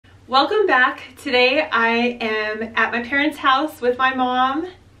Welcome back. Today I am at my parents' house with my mom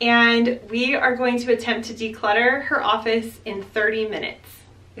and we are going to attempt to declutter her office in 30 minutes.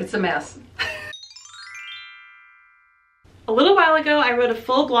 It's a mess. A little while ago I wrote a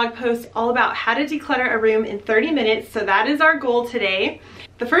full blog post all about how to declutter a room in 30 minutes, so that is our goal today.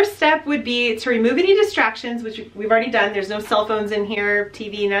 The first step would be to remove any distractions, which we've already done. There's no cell phones in here,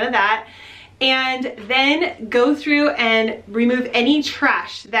 TV, none of that. And then go through and remove any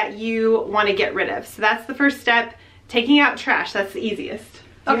trash that you want to get rid of. So that's the first step, taking out trash. That's the easiest.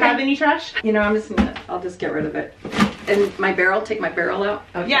 Do you have any trash? You know, I'll just get rid of it. And my barrel, take my barrel out?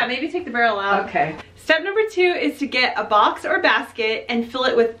 Okay. Yeah, maybe take the barrel out. Okay. Step number 2 is to get a box or basket and fill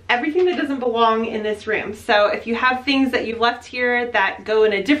it with everything that doesn't belong in this room. So if you have things that you've left here that go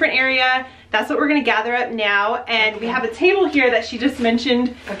in a different area, that's what we're gonna gather up now. And we have a table here that she just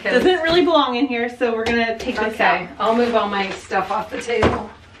mentioned doesn't really belong in here, so we're gonna take this out. I'll move all my stuff off the table.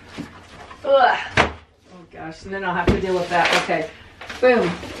 Ugh. Oh gosh, and then I'll have to deal with that. Okay, boom.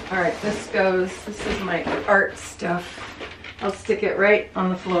 All right, this is my art stuff. I'll stick it right on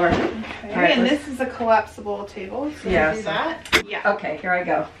the floor. Okay, right, and this is a collapsible table, so we'll do that. Yeah. Okay, here I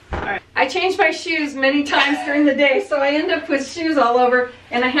go. All right. I change my shoes many times during the day, so I end up with shoes all over,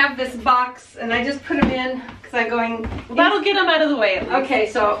 and I have this box, and I just put them in, because I'm going... Well, that'll get them out of the way at least. Okay,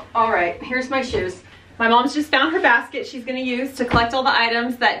 so, all right, here's my shoes. My mom's just found her basket she's gonna use to collect all the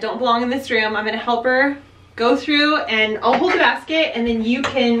items that don't belong in this room. I'm gonna help her go through, and I'll hold the basket, and then you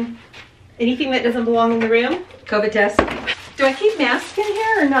can... Anything that doesn't belong in the room. COVID test. Do I keep masks in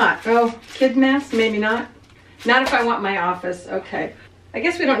here or not? Oh, kid masks? Maybe not. Not if I want my office. Okay. I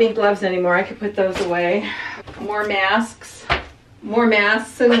guess we don't need gloves anymore. I could put those away. More masks. More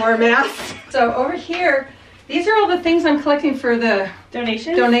masks and more masks. So over here, these are all the things I'm collecting for the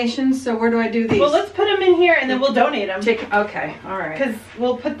donations. So where do I do these? Well, let's put them in here and then we'll donate them. Okay, all right. Because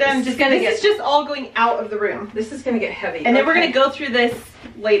we'll put them, this is just all going out of the room. This is going to get heavy. And then we're going to go through this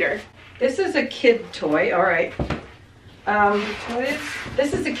later. This is a kid toy, all right.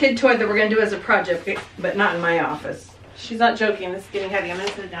 This is a kid toy that we're going to do as a project, but not in my office. She's not joking. This is getting heavy. I'm going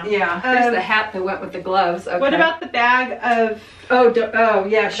to sit it down. Yeah. There's the hat that went with the gloves. Okay. What about the bag of... Oh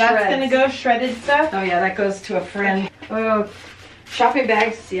yeah, shreds. That's going to go shredded stuff? Oh yeah, that goes to a friend. Oh, shopping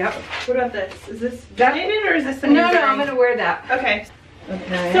bags. Yep. What about this? Is this donated or is this something? No, I'm going to wear that. Okay.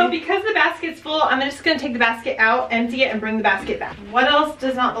 Okay. So because the basket's full, I'm just going to take the basket out, empty it, and bring the basket back. What else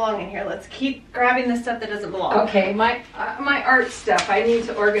does not belong in here? Let's keep grabbing the stuff that doesn't belong. Okay, my art stuff. I need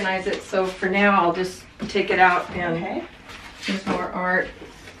to organize it, so for now I'll just take it out and here's more art.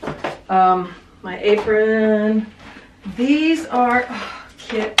 My apron. These are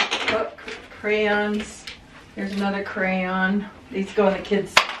kit book crayons. There's another crayon. These go in the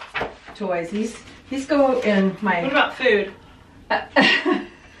kids' toys. These go in my... What about food?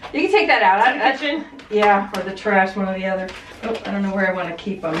 You can take that out. The kitchen? Yeah, or the trash, one or the other. Oh, I don't know where I want to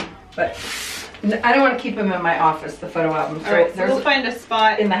keep them, but I don't want to keep them in my office, the photo albums. All right, so we'll find a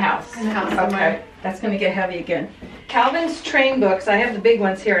spot in the house. In the house somewhere. Okay, that's going to get heavy again. Calvin's train books. I have the big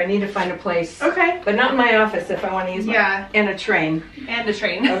ones here. I need to find a place. Okay. But not in my office if I want to use my... Yeah. And a train. And a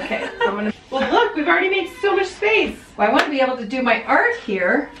train. Okay. I'm gonna... Well, look, we've already made so much space. Well, I want to be able to do my art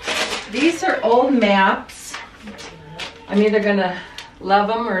here. These are old maps. I'm either going to love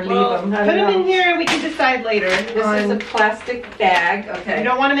them or leave them. Put them in here and we can decide later. This is a plastic bag. Okay. You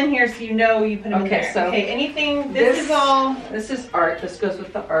don't want them in here, so you know you put them in there. So anything, this is all... This is art. This goes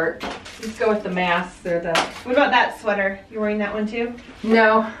with the art. These go with the masks. They're the... What about that sweater? You're wearing that one too?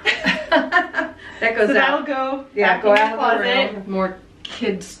 No. That goes so out. that'll go back go in out the closet. Room. More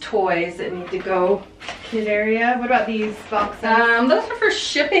kids' toys that need to go. Kid area. What about these boxes? Those are for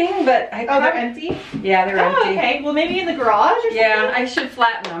shipping, but they're empty? Yeah, they're empty. Okay. Well, maybe in the garage or something? Yeah, I should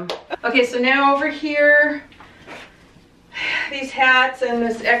flatten them. Okay, so now over here, these hats and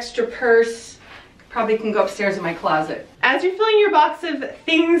this extra purse probably can go upstairs in my closet. As you're filling your box of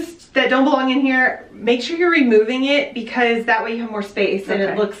things that don't belong in here, make sure you're removing it because that way you have more space and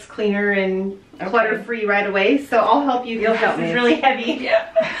it looks cleaner and clutter-free right away. So I'll help you. You'll help me. It's really heavy.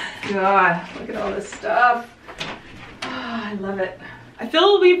 Yeah. God, look at all this stuff. Oh, I love it. I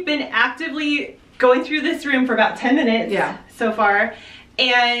feel we've been actively going through this room for about 10 minutes so far.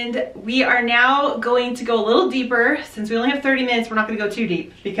 And we are now going to go a little deeper. Since we only have 30 minutes, we're not going to go too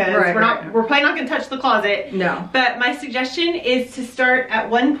deep because we're probably not going to touch the closet. No. But my suggestion is to start at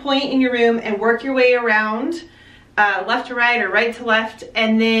one point in your room and work your way around left to right or right to left,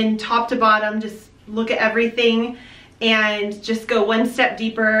 and then top to bottom, just look at everything and just go one step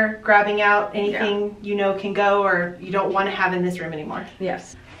deeper, grabbing out anything you know can go or you don't want to have in this room anymore.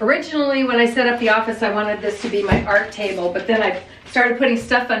 Yes. Originally, when I set up the office, I wanted this to be my art table, but then I started putting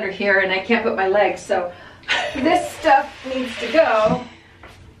stuff under here and I can't put my legs, so this stuff needs to go.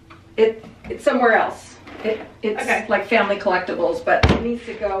 It's somewhere else. It's okay. Like family collectibles, but it needs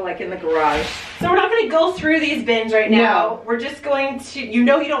to go like in the garage. So we're not going to go through these bins right now. No. We're just going to, you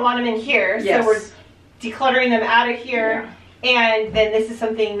know you don't want them in here, Yes. so we're decluttering them out of here. Yeah. And then this is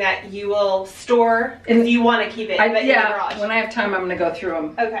something that you will store because you want to keep it in the garage. When I have time, I'm going to go through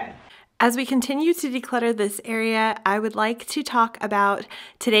them. Okay. As we continue to declutter this area, I would like to talk about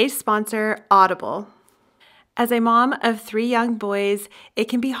today's sponsor, Audible. As a mom of 3 young boys, it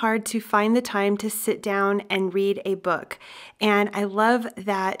can be hard to find the time to sit down and read a book. And I love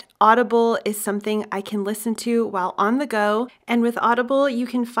that Audible is something I can listen to while on the go. And with Audible, you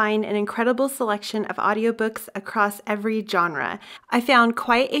can find an incredible selection of audiobooks across every genre. I found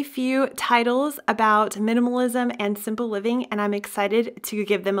quite a few titles about minimalism and simple living, and I'm excited to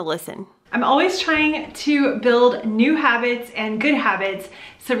give them a listen. I'm always trying to build new habits and good habits,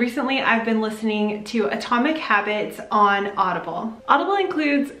 so recently I've been listening to Atomic Habits on Audible. Audible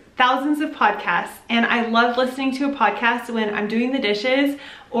includes thousands of podcasts, and I love listening to a podcast when I'm doing the dishes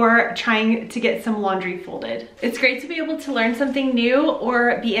or trying to get some laundry folded. It's great to be able to learn something new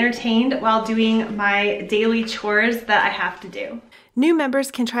or be entertained while doing my daily chores that I have to do. New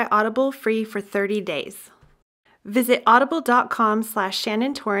members can try Audible free for 30 days. Visit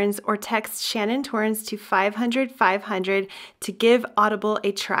audible.com/Shannon Torrens or text Shannon Torrens to 500-500 to give Audible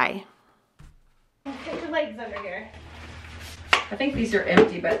a try. Put your legs under here. I think these are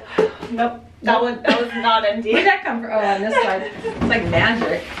empty, but nope, that was not empty. Where'd that come from? Oh, on this side. It's like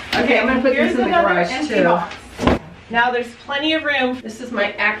magic. Okay, I'm gonna put these in the garage too. Box. Now there's plenty of room. This is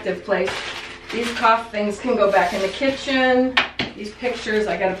my active place. These cough things can go back in the kitchen. These pictures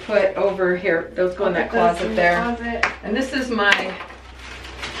I gotta put over here. Those go in that closet there. And this is my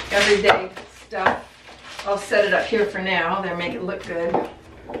everyday stuff. I'll set it up here for now. They'll make it look good.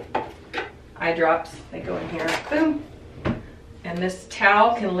 Eye drops, they go in here. Boom. And this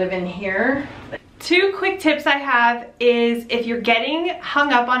towel can live in here. 2 quick tips I have is if you're getting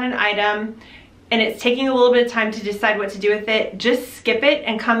hung up on an item and it's taking a little bit of time to decide what to do with it, just skip it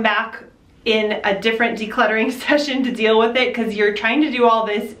and come back in a different decluttering session to deal with it, because you're trying to do all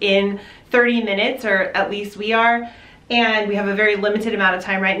this in 30 minutes, or at least we are, and we have a very limited amount of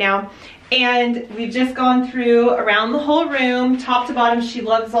time right now. And we've just gone through around the whole room, top to bottom. She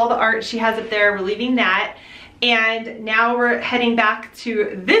loves all the art she has up there. We're leaving that. And now we're heading back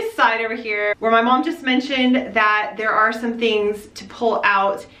to this side over here where my mom just mentioned that there are some things to pull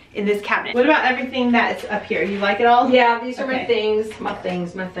out in this cabinet. What about everything that's up here? You like it all? Yeah, these are my things. My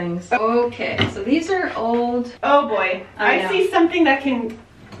things. Okay, so these are old. Oh boy. I see something that can,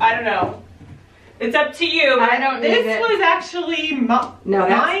 I don't know. It's up to you. I don't need it. This was actually mine.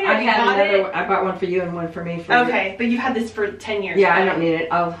 I bought one for you and one for me. Okay, but you've had this for 10 years. Yeah, I don't need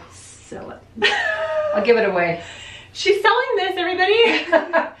it. I'll sell it. I'll give it away. She's selling this,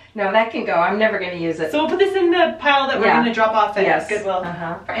 everybody. No, that can go. I'm never going to use it. So we'll put this in the pile that we're going to drop off at Goodwill.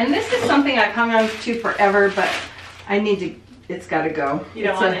 And this is something I've hung on to forever, but I need to, it's got to go. You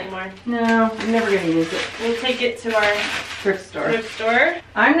don't want it anymore? No, I'm never going to use it. We'll take it to our thrift store.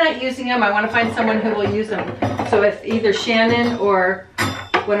 I'm I'm not using them. I want to find someone who will use them. So if either Shannon or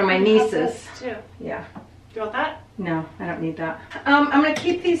one of my nieces. Yeah. Do you want that? No, I don't need that. I'm going to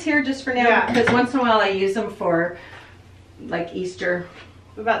keep these here just for now because once in a while I use them for like Easter.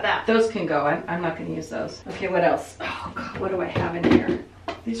 What about that? Those can go. I'm not going to use those. Okay, what else? Oh God, what do I have in here?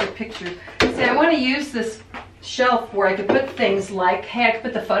 These are pictures. See, I want to use this shelf where I could put things like, hey, I could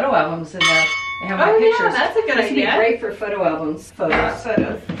put the photo albums in there. I have my pictures. Yeah, that's a good idea. This would be great for photo albums. Photos.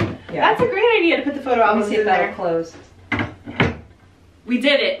 Yeah. That's a great idea to put the photo albums in there. Let me see if that'll close. We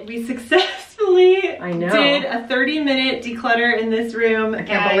did it. We successfully did a 30-minute declutter in this room. I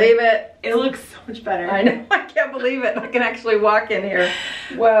can't believe it. It looks so much better. I know. I can't believe it. I can actually walk in here.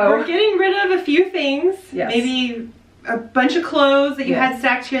 Whoa. We're getting rid of a few things. Yes. Maybe a bunch of clothes that you had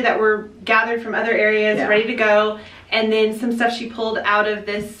stacked here that were gathered from other areas, ready to go. And then some stuff she pulled out of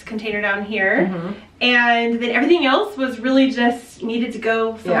this container down here. And then everything else was really just needed to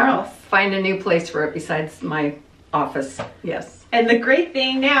go somewhere else. Find a new place for it besides my office. Yes. And the great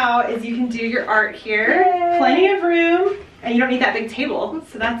thing now is you can do your art here. Yay. Plenty of room. And you don't need that big table.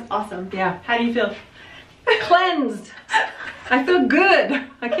 So that's awesome. Yeah. How do you feel? Cleansed. I feel good.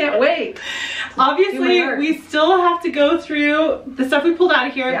 I can't wait. Obviously, we still have to go through the stuff we pulled out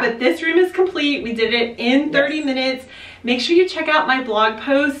of here, but this room is complete. We did it in 30 minutes. Make sure you check out my blog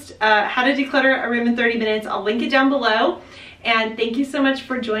post, How to Declutter a Room in 30 Minutes. I'll link it down below. And thank you so much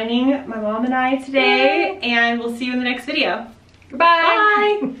for joining my mom and I today. And we'll see you in the next video.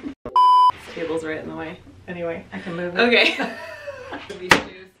 Goodbye. Bye. This table's right in the way. Anyway. I can move it. Okay.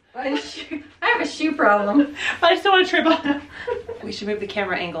 I have a shoe problem. I just don't want to trip on them. We should move the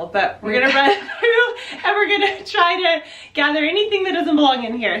camera angle, but we're gonna run through and we're gonna try to gather anything that doesn't belong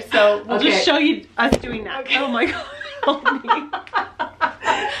in here. So we'll just show you us doing that. Okay. Oh my god. Help me.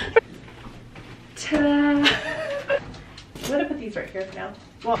 Ta-da. I'm gonna put these right here for now.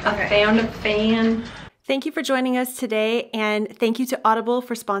 Well, I found a fan. Thank you for joining us today, and thank you to Audible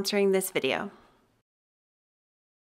for sponsoring this video.